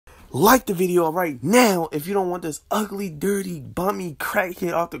like the video right now if you don't want this ugly, dirty, bummy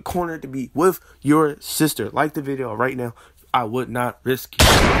crackhead off the corner to be with your sister. Like the video right now. I would not risk it.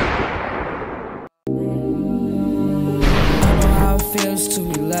 I know how it feels to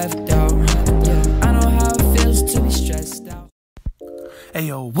be left out. Yeah, I know how it feels to be stressed out. Hey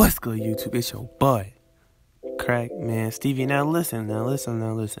yo, what's good YouTube? It's your boy, Crack Man Stevie. Now listen.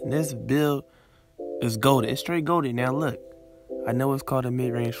 This build is goated. It's straight goated. Now look, I know it's called a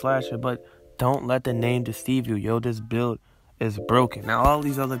mid-range flasher, but don't let the name deceive you. Yo, this build is broken. Now all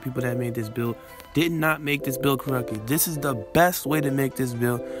these other people that made this build did not make this build correctly. This is the best way to make this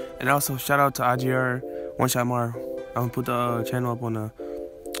build. And also shout out to IGR One Shot Mar. I'm gonna put the channel up on the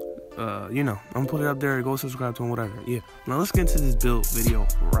I'm gonna put it up there. Go subscribe to him, whatever. Yeah. Now let's get into this build video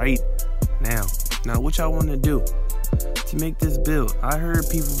right now. Now what y'all want to do to make this build? I heard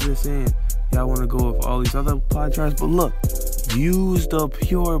people just saying y'all want to go with all these other pod charts, but look, use the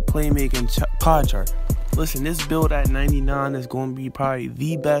pure playmaking pod chart. Listen, this build at 99 is going to be probably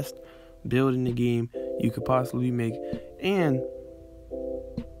the best build in the game you could possibly make, and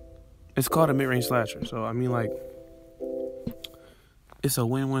it's called a mid-range slasher. So I mean, like, it's a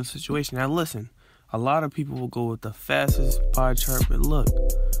win-win situation. Now listen, a lot of people will go with the fastest pod chart, but look,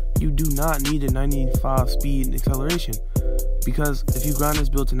 you do not need a 95 speed and acceleration, because if you grind this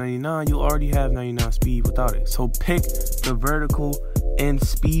build to 99, you already have 99 speed without it. So pick the vertical and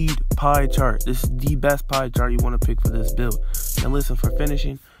speed pie chart. This is the best pie chart you want to pick for this build. Now listen, for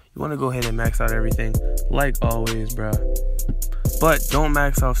finishing, you want to go ahead and max out everything like always, bruh. But don't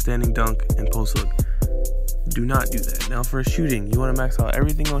max out standing dunk and post hook. Do not do that. Now for shooting, you want to max out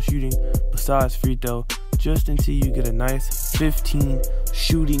everything on shooting besides free throw, just until you get a nice 15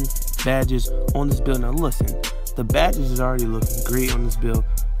 shooting badges on this build. Now listen, the badges is already looking great on this build.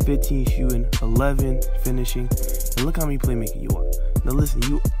 15 shooting, 11 finishing, and look how many playmaking you want. Now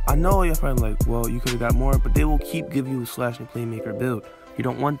listen, I know you're probably like, well, you could have got more, but they will keep giving you a slash and playmaker build. You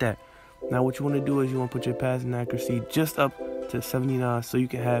don't want that. Now what you want to do is you want to put your passing accuracy just up to 79, so you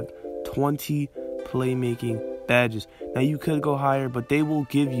can have 20 playmaking badges. Now you could go higher, but they will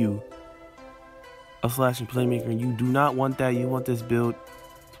give you a slash and playmaker, and you do not want that. You want this build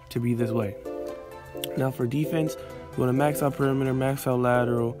to be this way. Now for defense, you want to max out perimeter, max out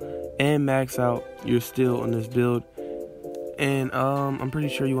lateral, and max out your steal on this build. And I'm pretty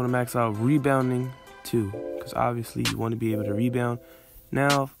sure you want to max out rebounding too, because obviously you want to be able to rebound.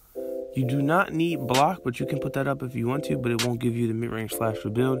 Now you do not need block, but you can put that up if you want to, but it won't give you the mid-range slasher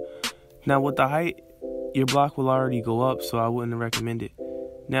build. Now with the height, your block will already go up, so I wouldn't recommend it.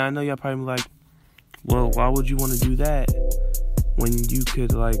 Now I know y'all probably like, well, why would you want to do that when you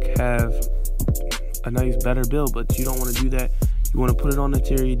could like have a nice better build? But you don't want to do that. You want to put it on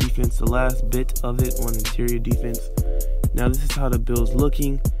interior defense, the last bit of it on interior defense. Now this is how the build's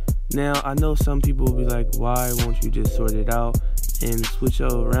looking. Now I know some people will be like, why won't you just sort it out and switch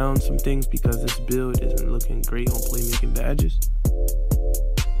around some things, because this build isn't looking great on playmaking badges.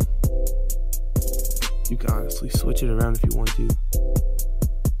 You can honestly switch it around if you want to.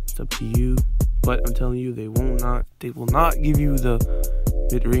 It's up to you. But I'm telling you, they will not give you the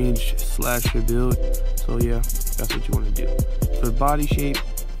mid-range slasher build. So yeah, that's what you want to do. For body shape,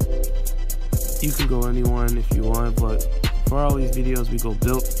 you can go anyone if you want, but for all these videos we go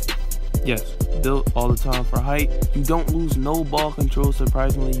built. Yes, built all the time. For height, you don't lose no ball control,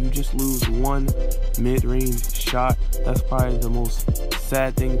 surprisingly. You just lose one mid-range shot. That's probably the most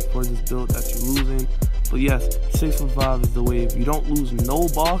sad thing for this build, that you're losing. But yes, 6'5" is the wave. You don't lose no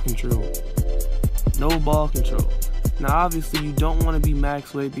ball control. No ball control. Now obviously you don't want to be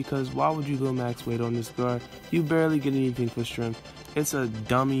max weight, because why would you go max weight on this guard? You barely get anything for strength. It's a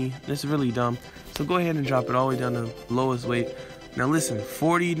dummy. It's really dumb. So go ahead and drop it all the way down to lowest weight. Now listen,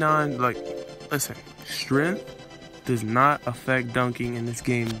 49, listen, strength does not affect dunking in this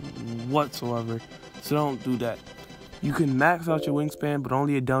game whatsoever. So don't do that. You can max out your wingspan, but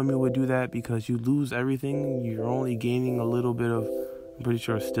only a dummy would do that, because you lose everything. You're only gaining a little bit of, I'm pretty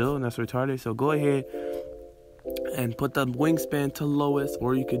sure, still, and that's retarded. So go ahead and put the wingspan to lowest,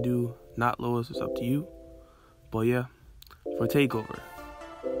 or you could do not lowest. It's up to you. But yeah, for takeover.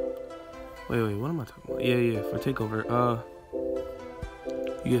 Wait, what am I talking about? Yeah, for takeover.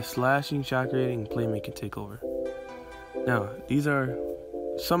 You get slashing, shot creating, and playmaking takeover. Now, these are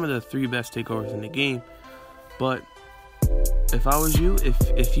some of the 3 best takeovers in the game, but if I was you,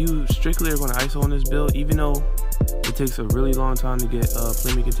 if you strictly are going to ISO on this build, even though it takes a really long time to get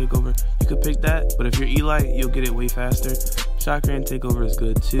playmaking takeover, you could pick that. But if you're Eli, you'll get it way faster. Shot creating takeover is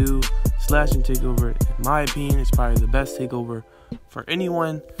good too. Slashing takeover, in my opinion, is probably the best takeover for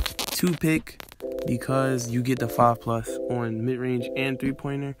anyone to pick, because you get the 5+ on mid-range and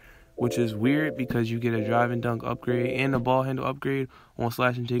 3-pointer. which is weird because you get a drive and dunk upgrade and a ball handle upgrade on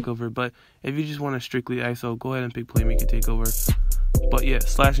slash and takeover. But if you just want to strictly ISO, go ahead and pick playmaker takeover. But yeah,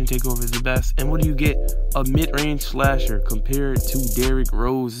 slash and takeover is the best. And what do you get? A mid-range slasher compared to Derrick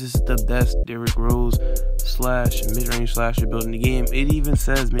Rose. This is the best Derrick Rose slash mid-range slasher build in the game. It even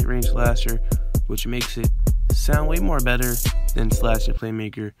says mid-range slasher, which makes it sound way more better than slasher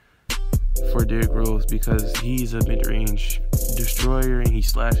playmaker for Derrick Rose, because he's a mid-range destroyer and he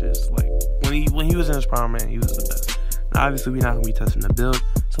slashes. Like when he was in his prime, man, he was the best. Now obviously we're not gonna be testing the build,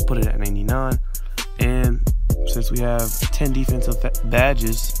 so put it at 99. And since we have 10 defensive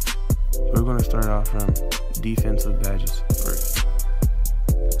badges, we're gonna start off from defensive badges first.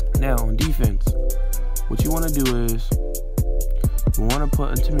 Now on defense, what you want to do is you want to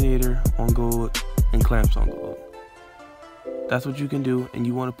put Intimidator on gold and Clamps on gold. That's what you can do, and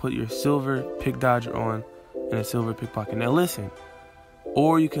you want to put your silver pick dodger on and a silver pickpocket. Now listen,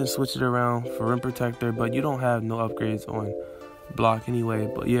 or you can switch it around for rim protector, but you don't have no upgrades on block anyway.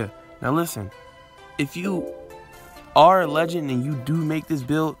 But yeah, now listen, if you are a legend and you do make this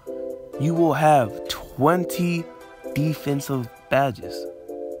build, you will have 20 defensive badges.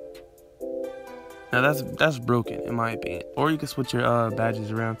 Now that's broken in my opinion. Or you can switch your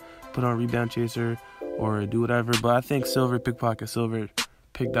badges around, put on rebound chaser or do whatever. But I think silver pickpocket, silver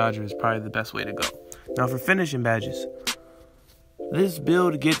pick dodger is probably the best way to go. Now for finishing badges, this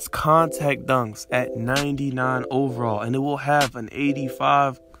build gets contact dunks at 99 overall, and it will have an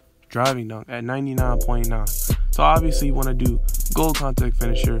 85 driving dunk at 99.9. So obviously you want to do gold contact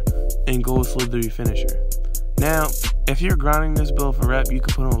finisher and gold slithery finisher. Now, if you're grinding this build for rep, you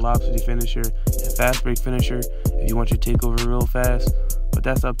can put on lobster finisher and fast break finisher if you want your takeover real fast, but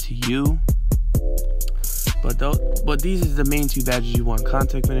that's up to you. But these are the main two badges you want: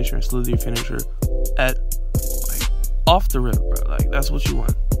 contact finisher and slithery finisher at like off the rip, bro. Like that's what you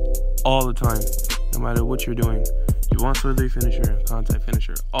want all the time, no matter what you're doing. You want slithery finisher and contact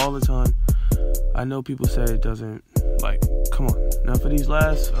finisher all the time. I know people say it doesn't, like, come on. Now for these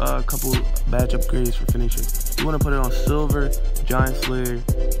last couple badge upgrades for finishing, you want to put it on silver giant slayer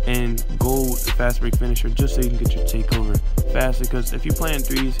and gold fast break finisher, just so you can get your takeover faster. Because if you're playing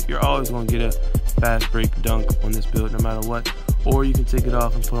threes, you're always going to get a fast break dunk on this build no matter what. Or you can take it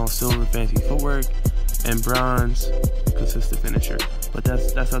off and put on silver fancy footwork and bronze consistent finisher. But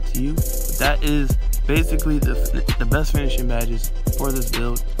that's up to you. But that is basically the best finishing badges for this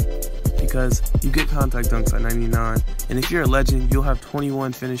build, because you get contact dunks at 99, and if you're a legend, you'll have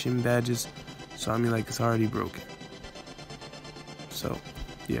 21 finishing badges. So I mean, like, it's already broken. So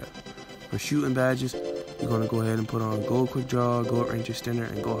yeah, for shooting badges, you're gonna go ahead and put on gold quick draw, gold range extender,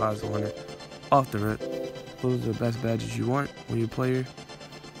 and gold hosel hunter off the rip. Those are the best badges you want when you're a player.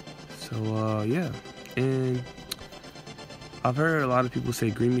 So yeah, and I've heard a lot of people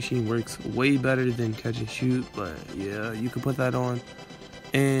say Green Machine works way better than catch and shoot, but yeah, you can put that on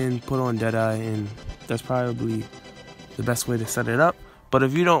and put on Deadeye, and that's probably the best way to set it up. But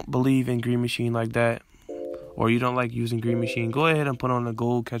if you don't believe in Green Machine like that, or you don't like using Green Machine, go ahead and put on a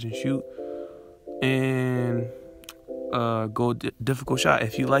gold catch and shoot and gold difficult shot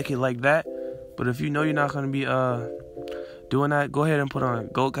if you like it like that. But if you know you're not going to be doing that, go ahead and put on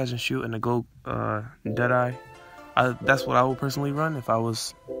gold catch and shoot and a gold Deadeye. That's what I would personally run if I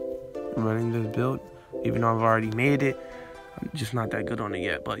was running this build, even though I've already made it. I'm just not that good on it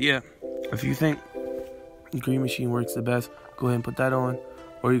yet. But yeah, if you think Green Machine works the best, go ahead and put that on.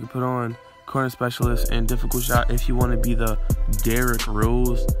 Or you can put on corner specialist and difficult shot if you want to be the Derrick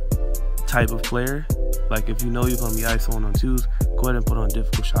Rose type of player. Like if you know you're going to be isoing on twos, go ahead and put on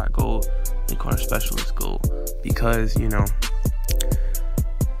difficult shot gold and corner specialist gold. Because, you know,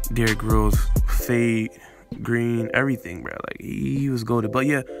 Derrick Rose, fade, green, everything, bro. Like he was golded. But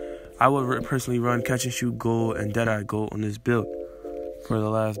yeah, I would personally run catch and shoot gold and Deadeye gold on this build for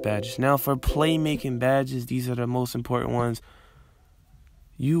the last badges. Now for playmaking badges, these are the most important ones.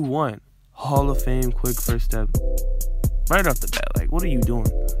 You want Hall of Fame quick first step right off the bat. Like, what are you doing?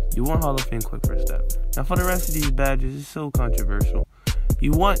 You want Hall of Fame quick first step. Now for the rest of these badges, it's so controversial.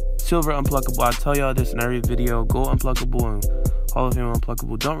 You want silver unpluckable. I tell y'all this in every video. Gold unpluckable and Hall of Fame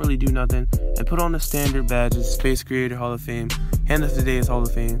unpluckable. Don't really do nothing. And put on the standard badges: Space Creator Hall of Fame, Hand of Today's Hall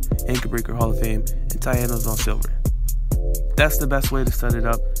of Fame, Anchor Breaker Hall of Fame, and tie handles on silver. That's the best way to set it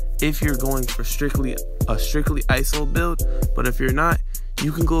up if you're going for strictly ISO build. But if you're not,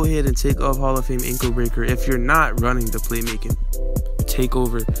 you can go ahead and take off Hall of Fame Ankle Breaker if you're not running the playmaking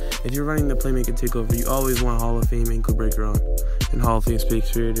takeover. If you're running the playmaking takeover, you always want Hall of Fame Ankle Breaker on and Hall of Fame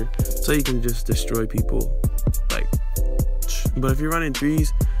Space Creator, so you can just destroy people. Like, but if you're running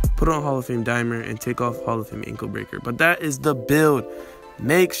threes, put on Hall of Fame Dimer and take off Hall of Fame Ankle Breaker. But that is the build.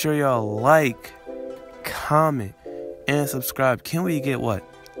 Make sure y'all like, comment, and subscribe. Can we get what?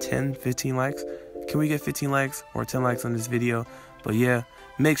 10, 15 likes? Can we get 15 likes or 10 likes on this video? But yeah,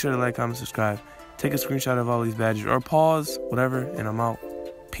 make sure to like, comment, subscribe. Take a screenshot of all these badges or pause, whatever, and I'm out.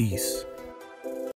 Peace.